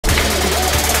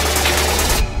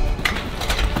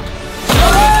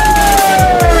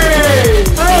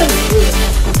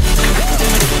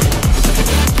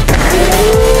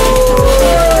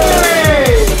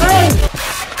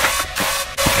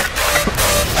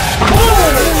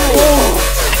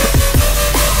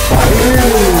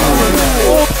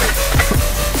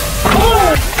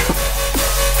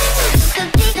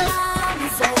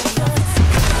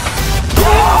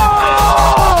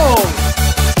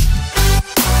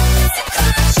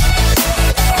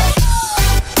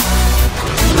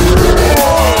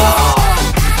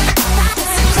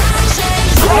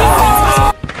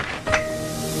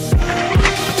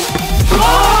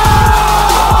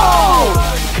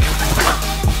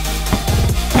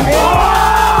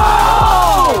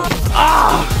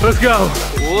Let's go.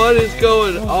 What is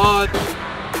going on?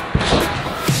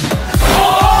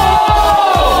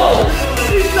 Oh!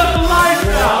 He's up the line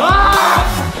now.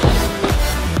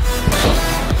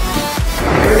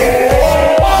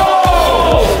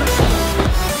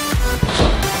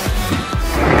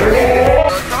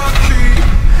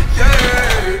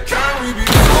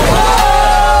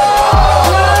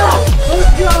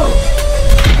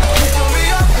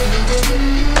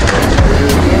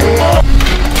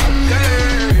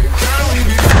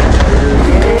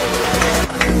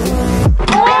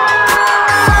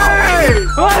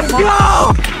 Let's go!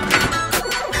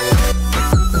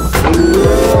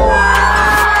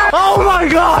 Oh my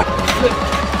God!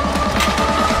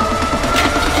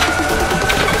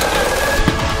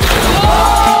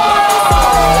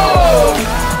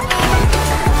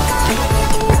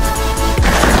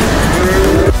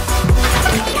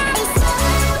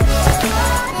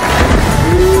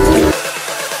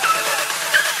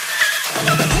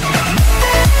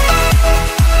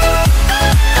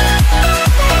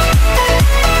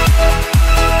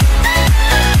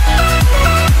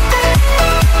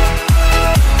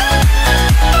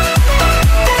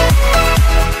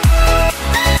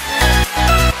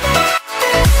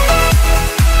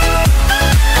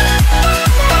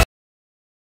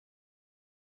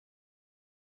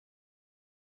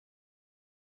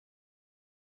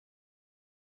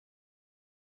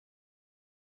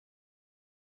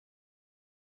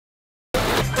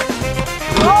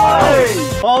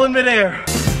 All in midair.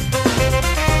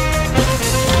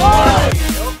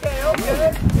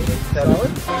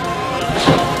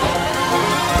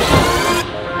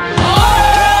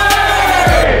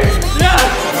 Okay. Yes!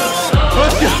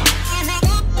 Let's go.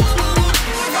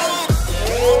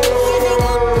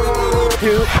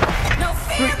 2,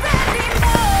 3.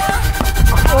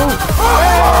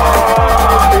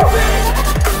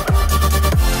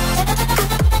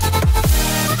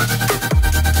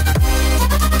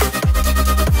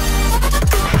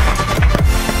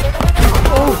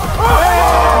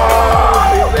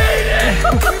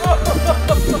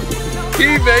 He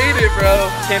made it, bro.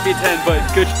 Can't be 10, but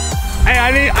good.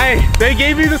 Hey, they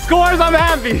gave me the scores. I'm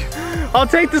happy. I'll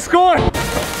take the score.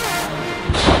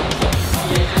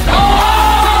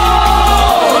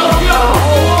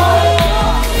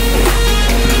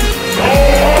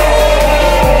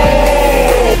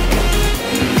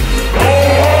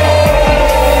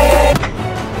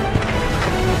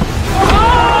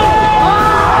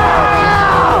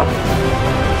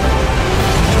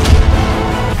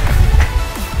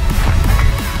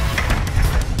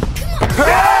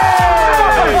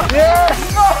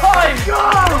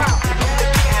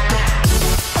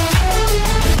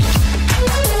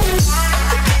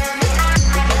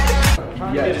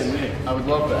 Yes, I would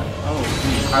love that. Oh,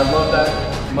 I love that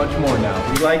much more now.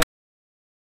 We like.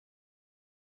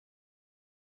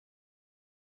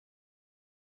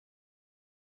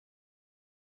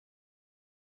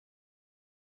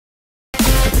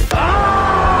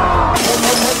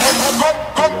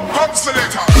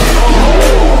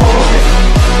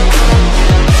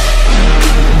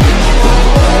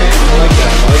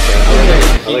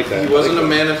 I like that. He wasn't a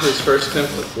man of his first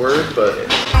word, but.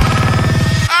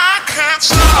 I can't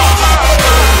stop.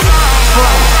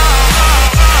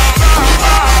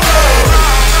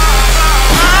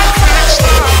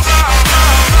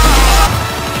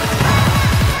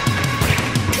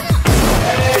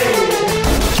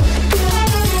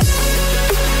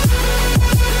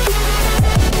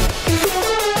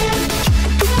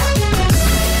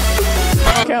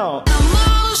 Count.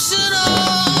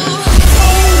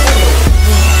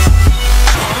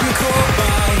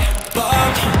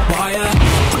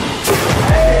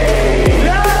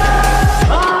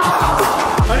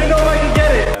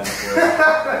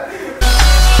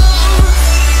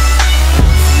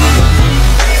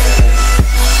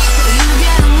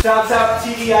 Shouts out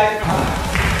TDI.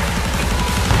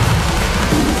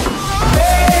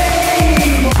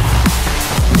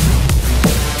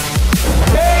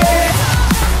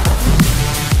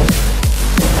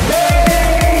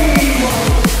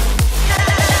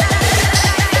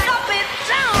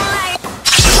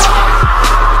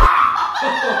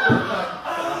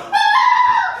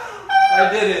 I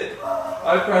did it.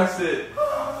 I pressed it.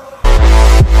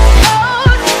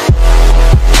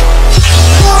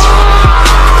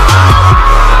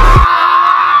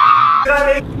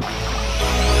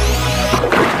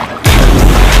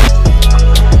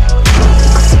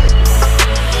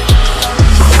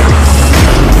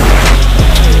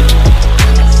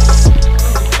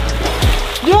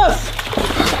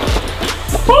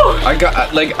 I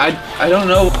got, like, I don't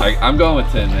know. I'm going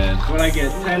with 10, man. What I get?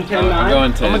 10, 10, 9? I'm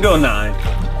going 10. I'm gonna go 9.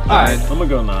 Alright, I'm gonna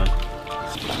go 9.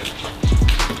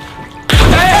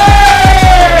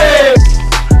 Hey!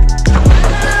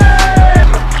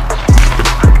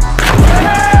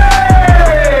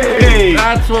 Hey!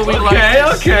 That's what we like.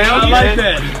 Okay. I like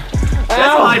that. That's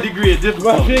a high degree of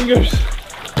difficulty. My fingers.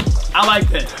 I like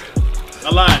that.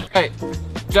 A lot. Hey,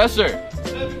 Jesser.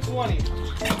 720.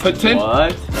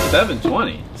 What?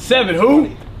 720. 7 who?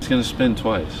 It's gonna spin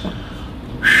twice.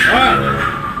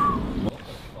 Are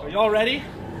y'all ready?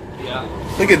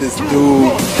 Look at this dude.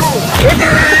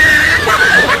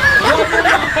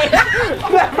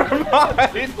 Never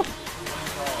mind.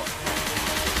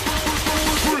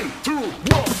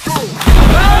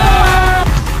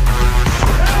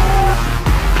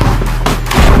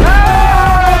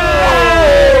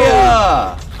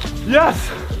 Yes.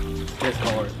 That's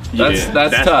hard. That's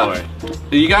tough. Hard.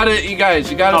 You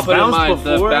guys gotta put in bounce mind the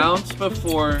before? bounce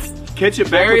before. Catch it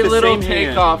back Very with the little same hand.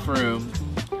 takeoff room.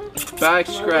 Back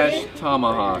scratch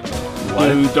tomahawk.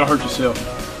 Dude, don't hurt yourself.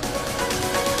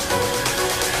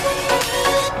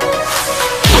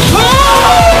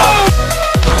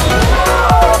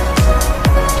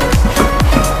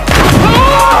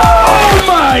 Oh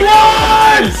my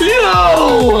God!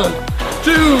 Yo!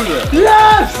 Dude!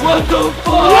 Yes! What the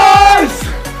fuck? Yes!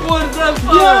 What the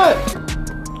fuck? Yes!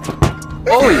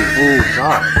 Oh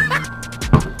God.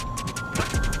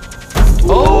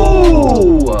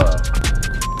 Oh!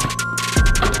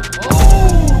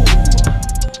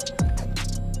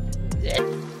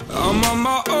 I'm on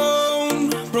my own,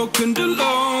 broken and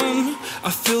alone. I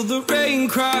feel the rain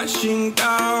crashing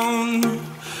down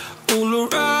all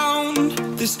around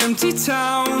this empty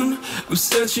town. I'm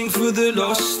searching for the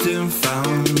lost and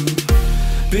found,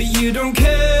 but you don't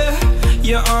care,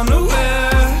 you're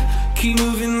unaware. Keep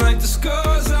moving like the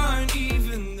scars aren't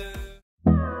even there.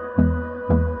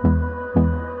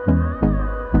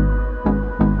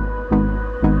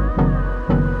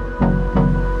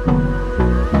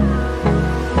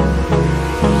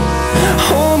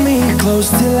 Hold me close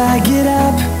till I get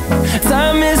up.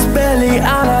 Time is barely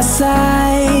on our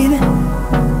side.